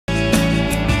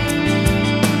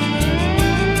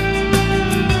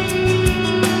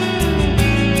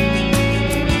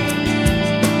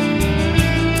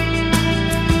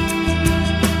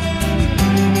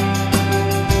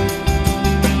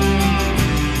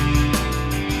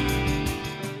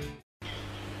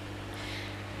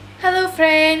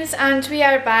friends, and we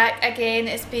are back again.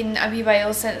 It's been a wee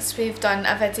while since we've done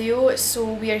a video, so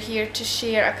we are here to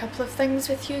share a couple of things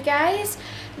with you guys.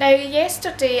 Now,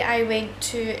 yesterday I went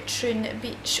to Troon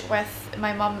Beach with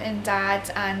my mum and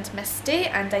dad and Misty,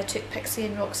 and I took Pixie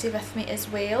and Roxy with me as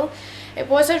well. It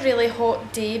was a really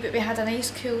hot day, but we had a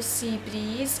nice cool sea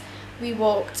breeze. We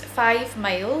walked 5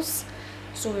 miles.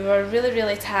 So we were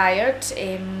really tired.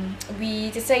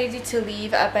 We decided to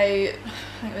leave at about,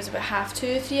 I think it was about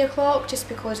 2:30, 3 o'clock, just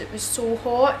because it was so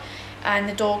hot and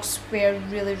the dogs were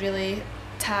really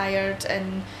tired,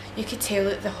 and you could tell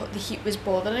that the heat was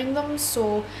bothering them.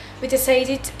 So we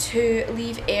decided to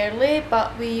leave early,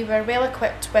 but we were well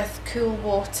equipped with cool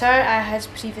water. I had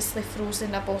previously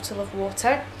frozen a bottle of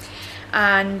water,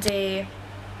 and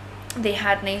they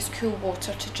had nice cool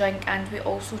water to drink, and we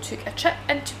also took a trip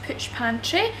into Pooch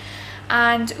Pantry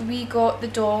and we got the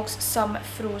dogs some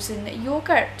frozen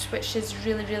yogurt, which is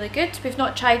really good. We've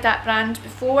not tried that brand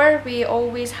before. We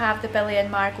always have the Billy and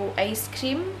Margot ice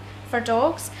cream for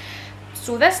dogs.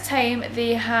 So this time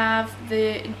they have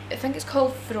I think it's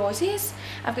called Frozzies.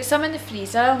 I've got some in the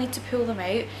freezer, I'll need to pull them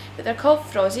out, but they're called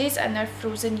Frozzies and they're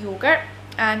frozen yogurt.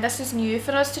 And this is new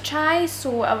for us to try,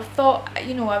 so I thought,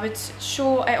 you know, I would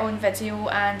show it on video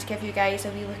and give you guys a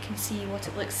wee look and see what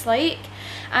it looks like.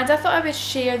 And I thought I would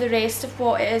share the rest of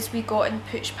what it is we got in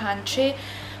Pooch Pantry.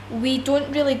 We don't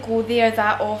really go there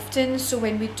that often, so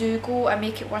when we do go, I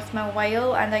make it worth my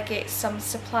while and I get some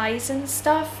supplies and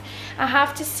stuff. I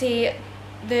have to say,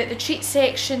 the treat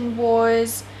section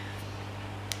was...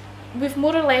 We've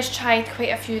more or less tried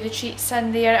quite a few of the treats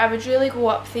in there. I would really go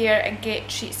up there and get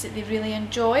treats that they really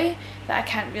enjoy that I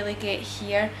can't really get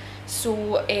here.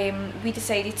 So we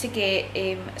decided to get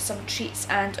some treats,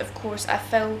 and of course I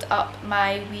filled up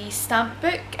my wee stamp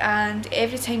book, and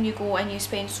every time you go and you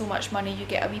spend so much money you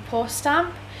get a wee POS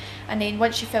stamp, and then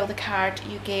once you fill the card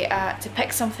you get to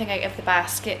pick something out of the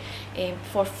basket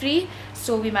for free.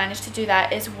 So we managed to do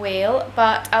that as well,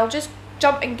 but I'll just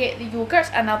jump and get the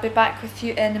yogurt and I'll be back with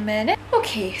you in a minute.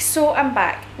 Okay, so I'm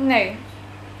back. Now,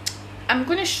 I'm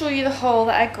going to show you the haul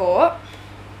that I got.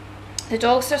 The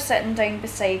dogs are sitting down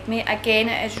beside me. Again,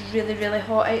 it is really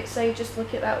hot outside, just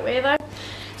look at that weather.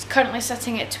 It's currently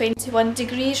sitting at 21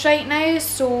 degrees right now,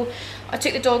 so I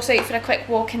took the dogs out for a quick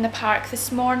walk in the park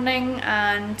this morning,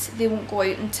 and they won't go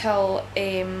out until,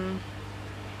 they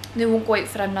won't go out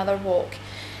for another walk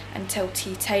until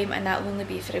tea time, and that'll only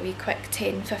be for a wee quick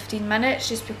 10-15 minutes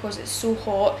just because it's so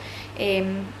hot.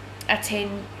 I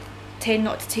tend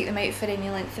not to take them out for any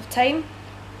length of time,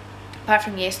 apart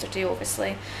from yesterday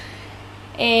obviously.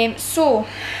 So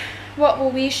what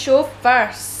will we show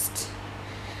first?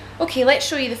 Okay, let's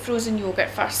show you the frozen yogurt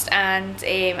first, and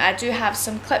I do have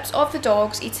some clips of the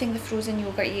dogs eating the frozen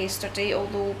yogurt yesterday,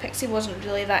 although Pixie wasn't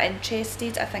really that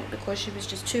interested, I think because she was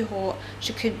just too hot,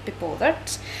 she couldn't be bothered.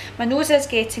 My nose is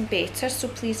getting better, so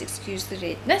please excuse the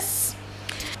redness.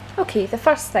 Okay, the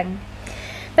first thing.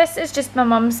 This is just my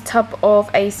mum's tub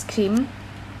of ice cream.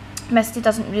 Misty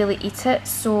doesn't really eat it,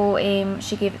 so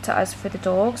she gave it to us for the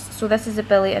dogs. So this is a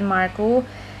Billy and Margot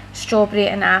strawberry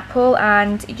and apple,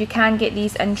 and you can get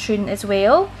these in Troon as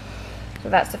well. So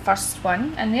that's the first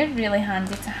one, and they're really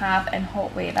handy to have in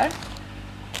hot weather.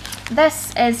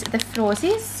 This is the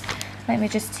Frozzies. Let me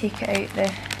just take it out the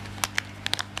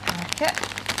packet.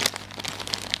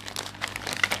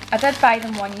 I did buy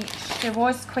them one each. There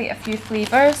was quite a few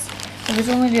flavours. There was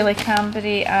only really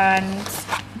cranberry and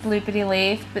blueberry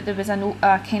left, but there was a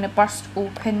kind of burst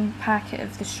open packet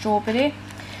of the strawberry.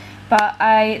 But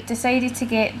I decided to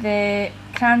get the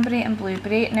cranberry and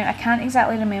blueberry. Now, I can't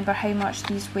exactly remember how much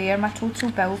these were. My total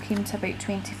bill came to about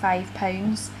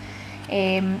 £25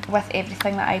 with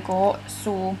everything that I got,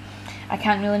 so I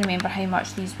can't really remember how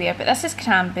much these were. But this is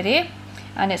cranberry,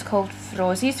 and it's called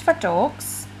Frozzies for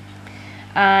dogs,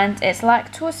 and it's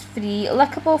lactose free,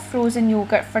 lickable frozen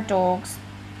yogurt for dogs,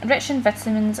 rich in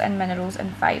vitamins and minerals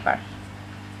and fibre.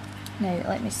 Now,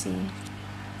 let me see.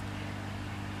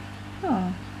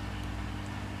 Oh,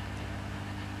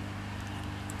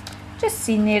 just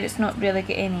seen there, it's not really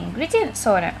got any ingredients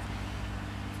on it.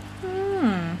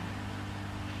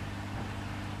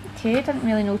 Okay, didn't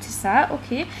really notice that.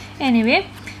 Okay, anyway,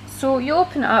 so you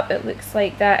open it up, it looks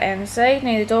like that inside.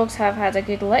 Now the dogs have had a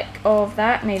good lick of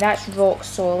that. Now that's rock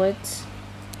solid,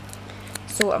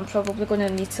 so I'm probably going to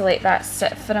need to let that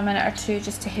sit for a minute or two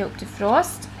just to help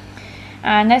defrost.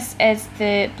 And this is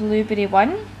the blueberry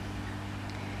one,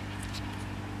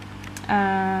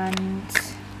 and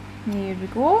here we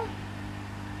go.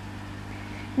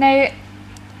 Now,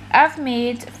 I've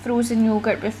made frozen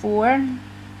yogurt before, and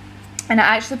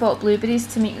I actually bought blueberries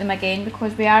to make them again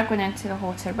because we are going into the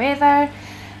hotter weather,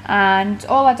 and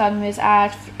all I done was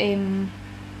add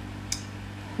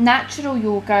natural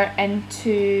yogurt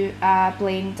into a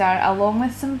blender along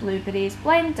with some blueberries,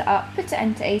 blend it up, put it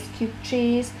into ice cube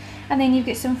trays, and then you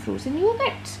get some frozen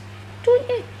yogurt, don't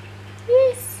you?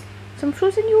 Yes, some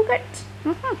frozen yogurt.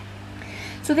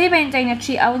 So they went down a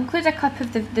treat. I'll include a clip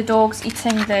of the dogs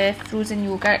eating the frozen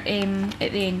yogurt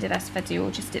at the end of this video,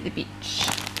 just at the beach.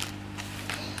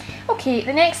 Okay,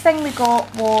 the next thing we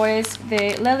got was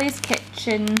the Lily's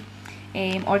Kitchen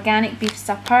organic beef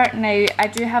supper. Now, I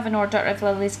do have an order of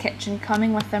Lily's Kitchen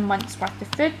coming with their month's worth of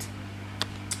food,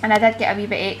 and I did get a wee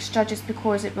bit extra just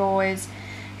because it was,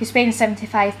 if you spend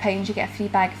 £75 you get a free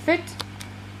bag of food.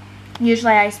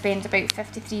 Usually I spend about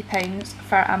 £53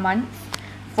 for a month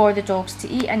for the dogs to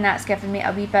eat, and that's given me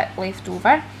a wee bit left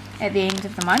over at the end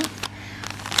of the month.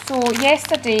 So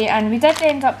yesterday, and we did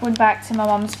end up going back to my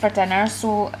mum's for dinner,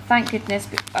 so thank goodness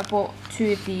I bought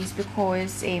 2 of these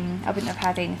because I wouldn't have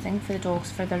had anything for the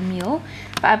dogs for their meal.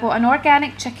 But I bought an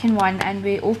organic chicken one, and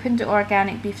we opened the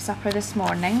organic beef supper this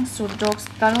morning, so the dogs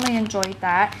thoroughly enjoyed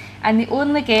that. And they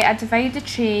only get, I divide the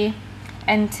tray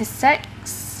into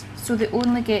 6, so they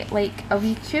only get like a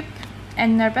wee cube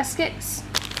in their biscuits,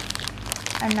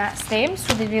 and that's them,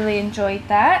 so they really enjoyed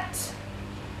that.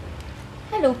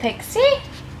 Hello Pixie.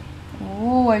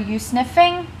 Oh, are you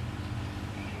sniffing?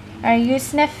 Are you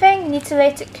sniffing? You need to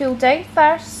let it cool down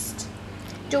first.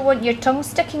 Don't want your tongue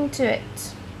sticking to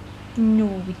it. No,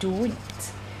 we don't.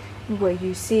 What are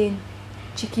you saying?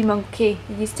 Cheeky monkey,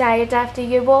 are you tired after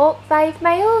your walk? 5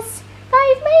 miles?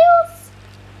 5 miles?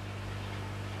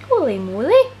 Holy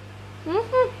moly.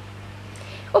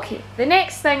 Okay, the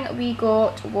next thing we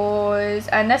got was,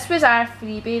 and this was our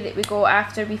freebie that we got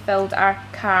after we filled our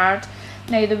card.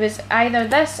 Now, there was either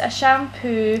this, a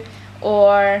shampoo,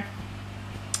 or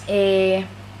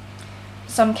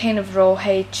some kind of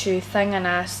rawhide chew thing, and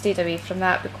I stayed away from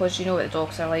that because you know what the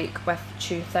dogs are like with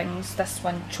chew things. This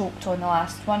one choked on the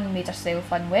last one, made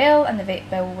herself unwell, and the vet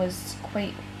bill was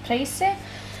quite pricey.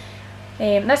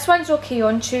 This one's okay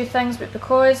on chew things, but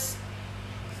because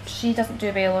she doesn't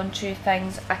do well on chew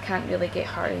things, I can't really get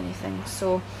her anything.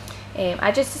 So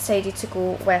I just decided to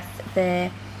go with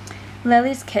the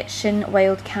Lily's Kitchen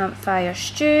Wild Campfire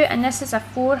Stew, and this is a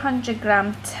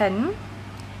 400g tin,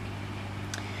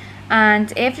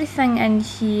 and everything in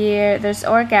here, there's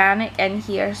organic in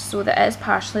here, so that is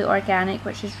partially organic,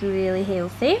 which is really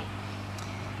healthy.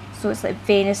 So it's like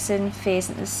venison,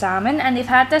 pheasant and salmon, and they've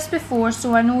had this before,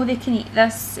 so I know they can eat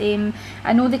this.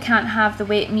 I know they can't have the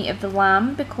wet meat of the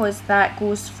lamb because that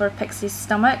goes for Pixie's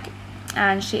stomach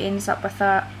and she ends up with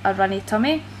a runny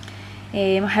tummy.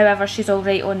 However, she's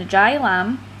alright on the dry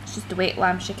lamb. It's just the wet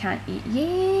lamb she can't eat.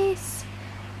 Yes,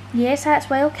 yes, that's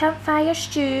wild campfire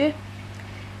stew.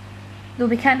 Though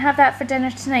we can't have that for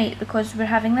dinner tonight because we're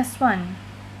having this one.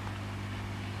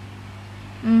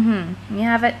 You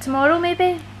have it tomorrow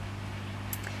maybe?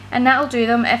 And that'll do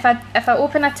them. If I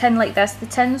open a tin like this, the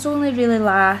tins only really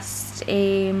last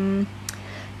 2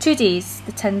 days.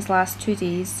 The tins last 2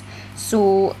 days.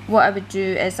 So what I would do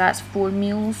is, that's 4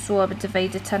 meals, so I would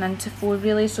divide the tin into 4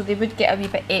 really, so they would get a wee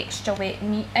bit extra wet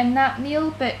meat in that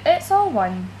meal, but it's all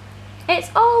one. It's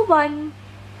all one.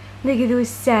 Look at those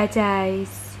sad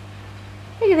eyes.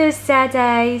 Look at those sad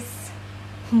eyes.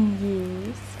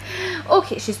 Yes.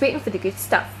 Okay, she's waiting for the good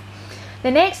stuff. The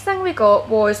next thing we got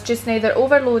was, just now they're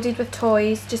overloaded with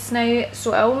toys just now,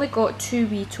 so I only got 2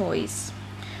 wee toys.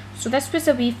 So this was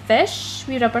a wee fish,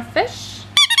 wee rubber fish,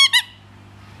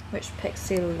 which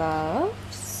Pixie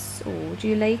loves. Oh, do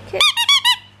you like it?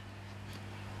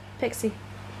 Pixie,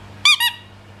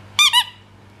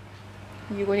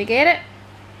 are you going to get it?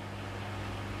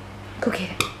 Go get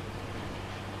it.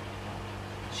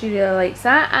 She really likes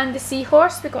that. And the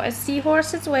seahorse, we got a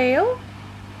seahorse as well.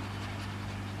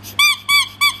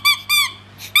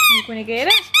 Are you going to get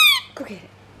it? Go get it.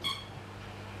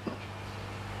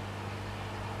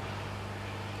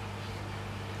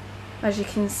 As you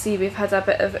can see, we've had a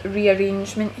bit of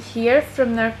rearrangement here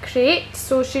from their crate,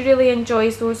 so she really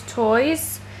enjoys those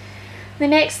toys. The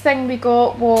next thing we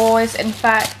got was, in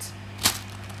fact,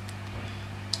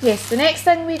 yes, the next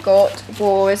thing we got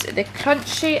was the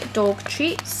crunchy dog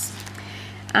treats,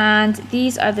 and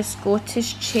these are the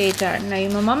Scottish cheddar. Now,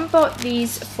 my mum bought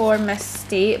these for Miss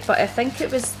State, but I think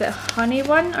it was the honey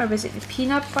one, or was it the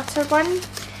peanut butter one,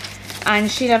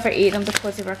 and she never ate them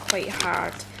because they were quite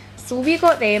hard. So we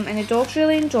got them, and the dogs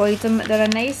really enjoyed them. They're a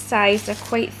nice size, they're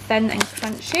quite thin and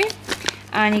crunchy,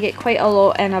 and you get quite a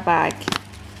lot in a bag.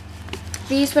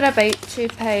 These were about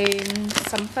 £2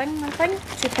 something, I think,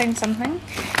 £2 something,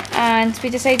 and we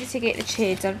decided to get the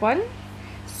cheddar one.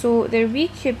 So they're wee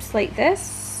cubes like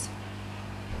this,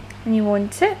 and you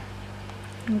want it,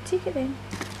 we'll take it then.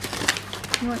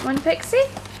 You want one, Pixie?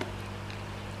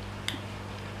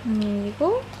 And there you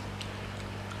go.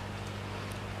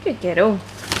 Good girl.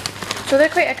 So they're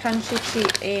quite a crunchy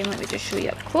treat. Let me just show you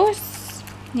up close.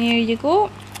 There you go.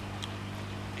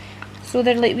 So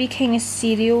they're like wee kind of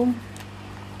cereal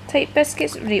type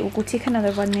biscuits. Right, we'll go take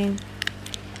another one then.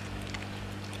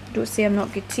 Don't say I'm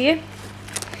not good to you.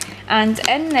 And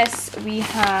in this we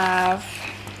have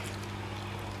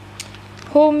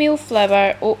wholemeal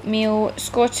flour, oatmeal,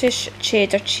 Scottish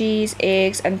cheddar cheese,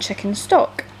 eggs and chicken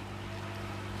stock.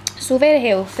 So very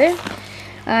healthy,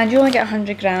 and you only get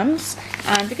 100 grams.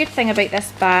 And the good thing about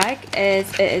this bag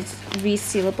is it is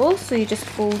resealable, so you just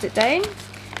fold it down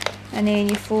and then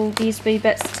you fold these wee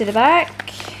bits to the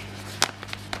back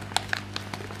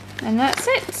and that's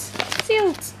it,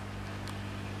 sealed.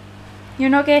 You're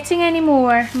not getting any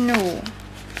more, no.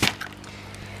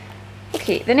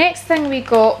 Okay, the next thing we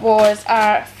got was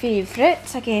our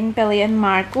favourite, again Billy and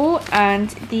Margot, and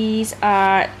these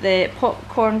are the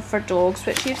popcorn for dogs,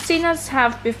 which you've seen us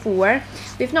have before.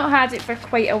 We've not had it for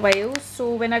quite a while,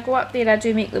 so when I go up there I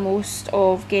do make the most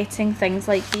of getting things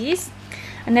like these.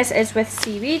 And this is with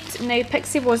seaweed. Now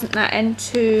Pixie wasn't that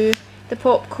into the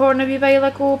popcorn a wee while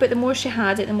ago, but the more she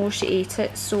had it, the more she ate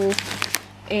it, so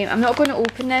I'm not going to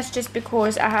open this just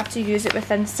because I have to use it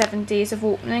within 7 days of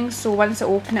opening. So once I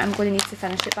open it, I'm going to need to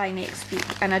finish it by next week.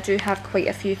 And I do have quite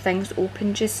a few things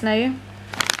open just now.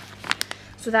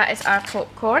 So that is our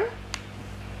popcorn.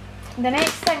 The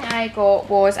next thing I got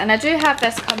was, and I do have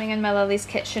this coming in my Lily's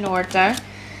Kitchen order,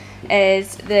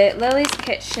 is the Lily's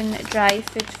Kitchen dry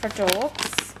food for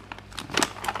dogs.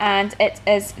 And it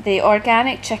is the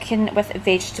organic chicken with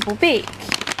vegetable bake.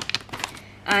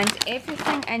 And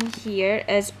everything in here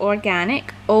is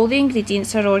organic. All the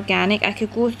ingredients are organic. I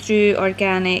could go through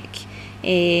organic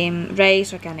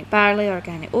rice, organic barley,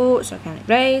 organic oats, organic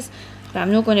rice, but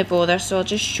I'm not going to bother, so I'll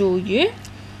just show you.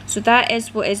 So that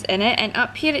is what is in it, and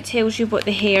up here it tells you what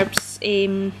the herbs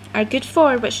are good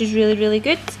for, which is really, really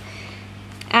good.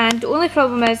 And the only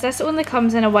problem is this only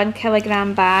comes in a 1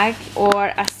 kilogram bag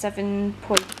or a 7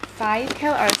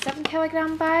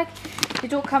 kilogram bag. They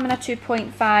don't come in a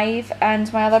 2.5,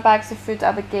 and my other bags of food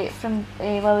I would get from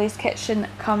Lily's Kitchen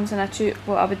comes in a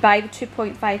I would buy the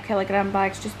 2.5 kilogram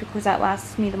bags just because that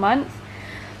lasts me the month.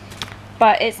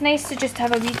 But it's nice to just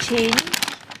have a wee change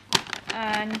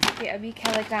and get a wee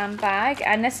kilogram bag,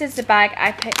 and this is the bag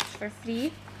I picked for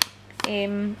free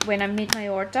when I made my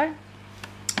order,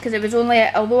 because it was only,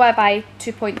 although I buy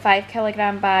 2.5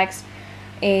 kilogram bags,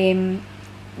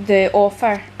 the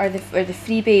offer or the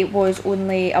freebie was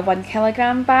only a 1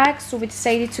 kilogram bag, so we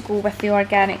decided to go with the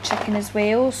organic chicken as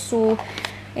well. So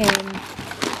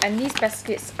and these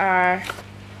biscuits are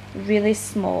really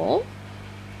small.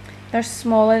 They're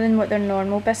smaller than what their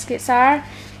normal biscuits are.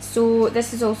 So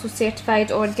this is also certified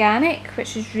organic,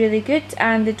 which is really good,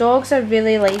 and the dogs are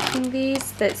really liking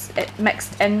these. That's it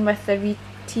mixed in with a wee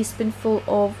teaspoonful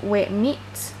of wet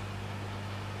meat.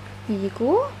 Here you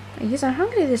go. You are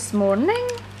hungry this morning,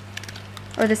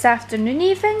 or this afternoon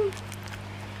even.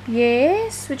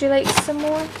 Yes, would you like some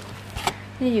more?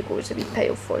 There you go, there's a wee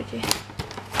pile for you.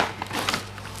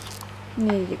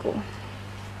 There you go.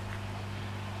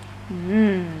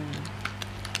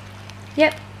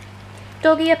 Yep,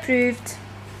 doggy approved.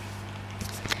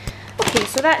 Okay,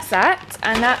 so that's that,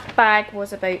 and that bag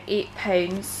was about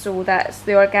 £8, so that's,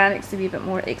 the organic's a wee bit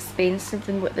more expensive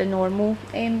than what the normal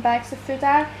bags of food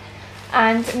are.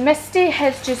 And Misty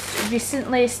has just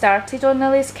recently started on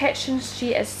Lily's Kitchen.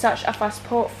 She is such a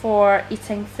fusspot for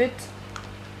eating food.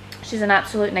 She's an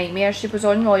absolute nightmare. She was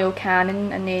on Royal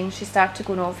Canin and then she started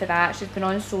going off of that. She's been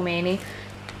on so many.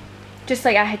 Just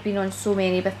like I had been on so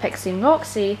many with Pixie and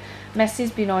Roxy,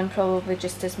 Missy's been on probably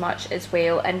just as much as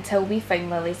well until we found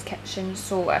Lily's Kitchen.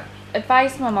 So I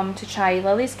advised my mum to try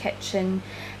Lily's Kitchen.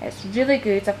 It's really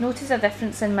good. I've noticed a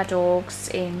difference in my dogs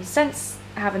since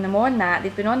having them on that.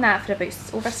 They've been on that for about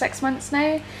over 6 months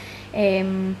now,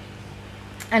 and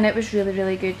it was really,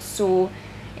 really good. So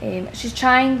she's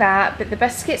trying that, but the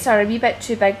biscuits are a wee bit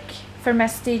too big for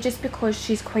Misty just because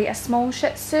she's quite a small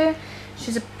Shih Tzu.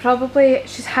 She's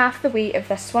half the weight of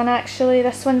this one actually.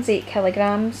 This one's 8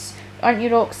 kilograms, aren't you,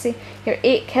 Roxy? You're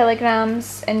 8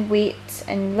 kilograms in weight,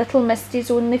 and little Misty's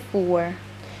only 4.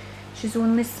 She's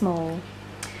only small.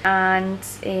 And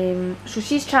so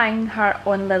she's trying her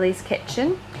on Lily's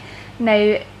Kitchen.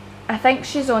 Now I think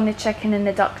she's on the chicken and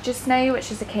the duck just now,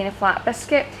 which is a kind of flat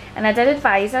biscuit, and I did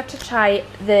advise her to try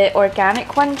the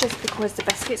organic one just because the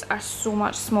biscuits are so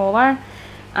much smaller,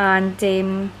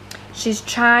 and she's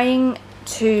trying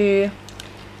to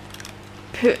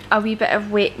put a wee bit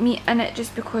of wet meat in it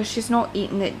just because she's not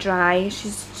eating it dry.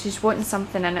 She's wanting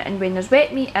something in it, and when there's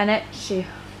wet meat in it, she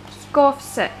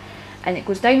scoffs it and it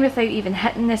goes down without even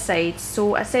hitting the sides.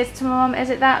 So I says to my mum,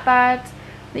 is it that bad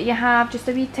that you have just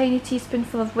a wee tiny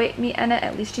teaspoonful of wet meat in it?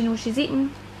 At least you know she's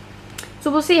eating.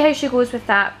 So we'll see how she goes with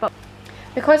that. But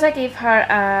because I gave her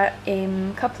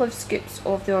a couple of scoops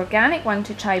of the organic one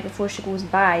to try before she goes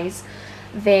and buys,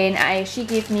 then she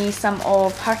gave me some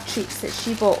of her treats that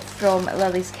she bought from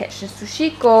Lily's Kitchen. So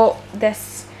she got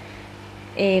this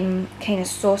kind of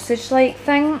sausage like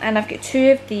thing, and I've got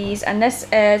 2 of these, and this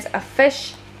is a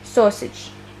fish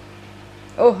sausage.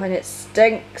 Oh, and it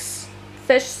stinks.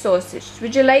 Fish sausage.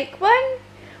 Would you like one?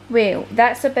 Well,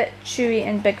 that's a bit chewy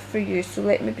and big for you, so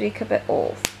let me break a bit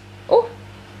off. Oh,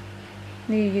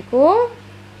 there you go.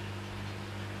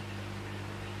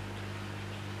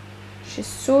 She's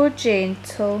so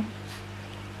gentle.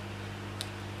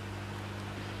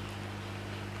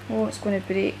 Oh, it's going to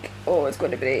break. Oh, it's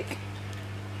going to break.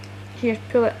 Here,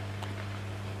 pull it.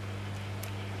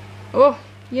 Oh,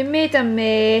 you made a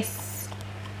mess.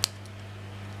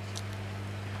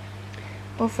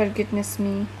 Oh, for goodness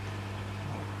me.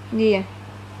 Yeah.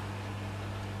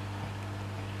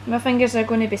 My fingers are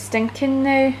going to be stinking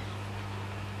now.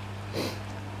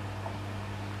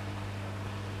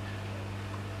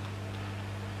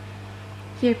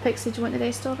 Here, Pixie, do you want the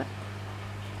rest of it?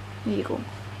 There you go.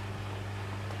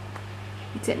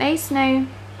 Is it nice now?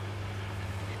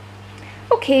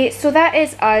 Okay, so that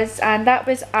is us, and that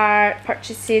was our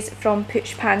purchases from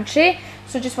Pooch Pantry.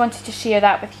 So just wanted to share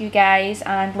that with you guys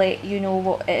and let you know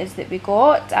what it is that we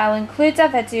got. I'll include a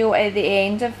video at the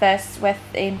end of this with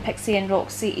Pixie and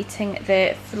Roxy eating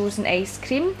the frozen ice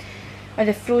cream, or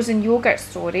the frozen yogurt,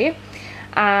 sorry,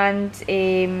 and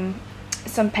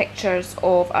some pictures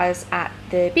of us at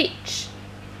the beach.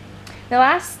 The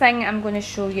last thing I'm going to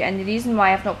show you, and the reason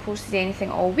why I've not posted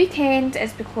anything all weekend,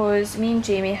 is because me and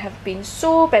Jamie have been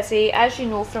so busy. As you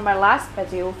know from our last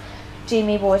video,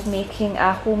 Jamie was making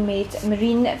a homemade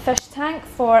marine fish tank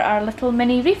for our little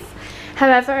mini reef.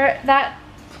 However, that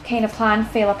kind of plan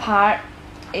fell apart,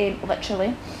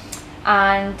 literally,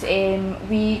 and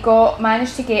we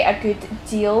managed to get a good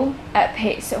deal at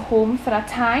Pets at Home for a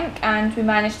tank, and we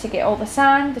managed to get all the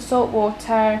sand, the salt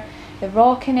water, the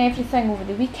rock and everything over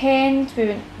the weekend.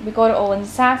 We got it all on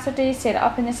Saturday, set it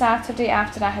up on the Saturday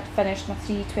after I had finished my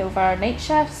 3 12-hour night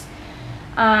shifts.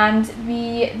 And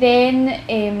we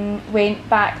then went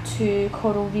back to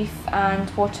Coral Reef and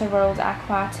Waterworld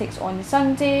Aquatics on the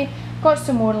Sunday, got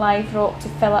some more live rock to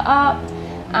fill it up,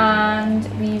 and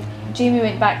Jamie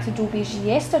went back to Beach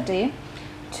yesterday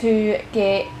to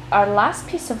get our last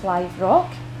piece of live rock,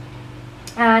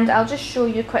 and I'll just show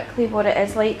you quickly what it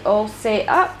is like all set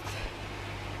up.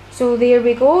 So there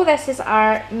we go, this is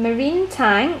our marine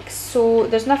tank. So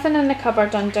there's nothing in the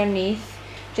cupboard underneath,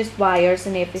 just wires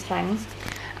and everything,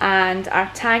 and our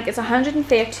tank is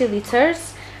 130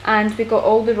 litres, and we got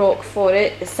all the rock for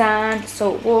it, the sand,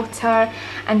 salt water,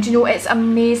 and you know, it's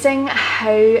amazing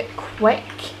how quick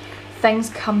things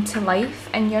come to life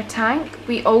in your tank.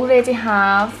 We already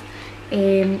have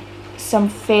some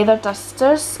feather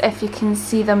dusters, if you can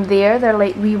see them there, they're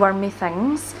like wee wormy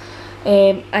things.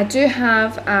 I do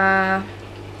have a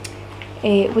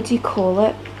what do you call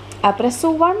it, a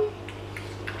bristle worm?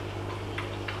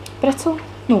 Brittle?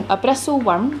 No, a bristle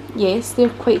worm. Yes, they're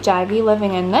quite jaggy,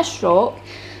 living in this rock.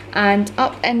 And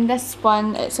up in this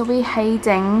one, it's away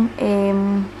hiding.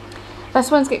 This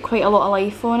one's got quite a lot of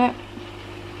life on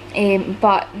it.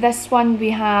 But this one, we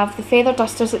have the feather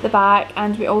dusters at the back,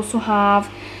 and we also have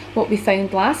what we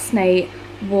found last night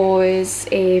was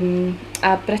a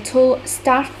brittle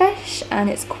starfish, and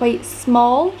it's quite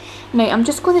small. Now I'm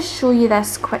just going to show you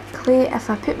this quickly. If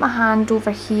I put my hand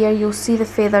over here, you'll see the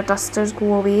feather dusters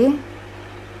go away.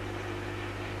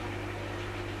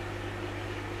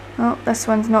 Oh, this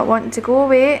one's not wanting to go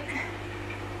away.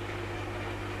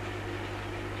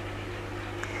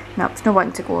 No, it's not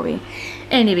wanting to go away.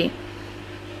 Anyway,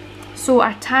 so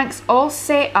our tank's all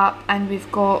set up, and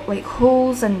we've got like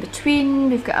holes in between.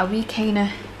 We've got a wee kind of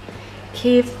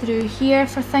cave through here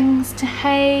for things to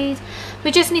hide.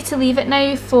 We just need to leave it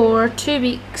now for 2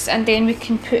 weeks, and then we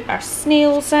can put our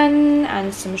snails in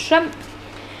and some shrimp.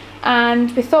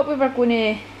 And we thought we were going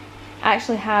to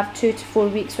actually have 2 to 4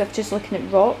 weeks with just looking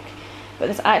at rock, but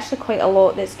there's actually quite a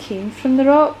lot that's came from the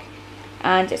rock,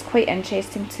 and it's quite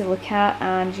interesting to look at,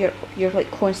 and you're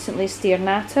like constantly staring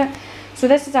at it. So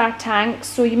this is our tank,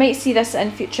 so you might see this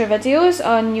in future videos,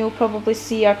 and you'll probably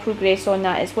see our progress on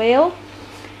that as well.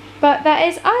 But that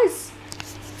is us.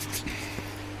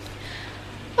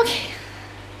 Okay,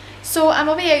 so I'm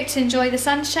away out to enjoy the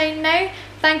sunshine now.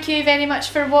 Thank you very much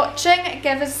for watching.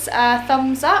 Give us a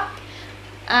thumbs up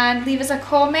and leave us a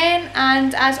comment,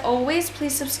 and as always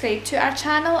please subscribe to our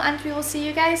channel, and we will see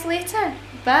you guys later.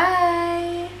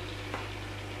 Bye.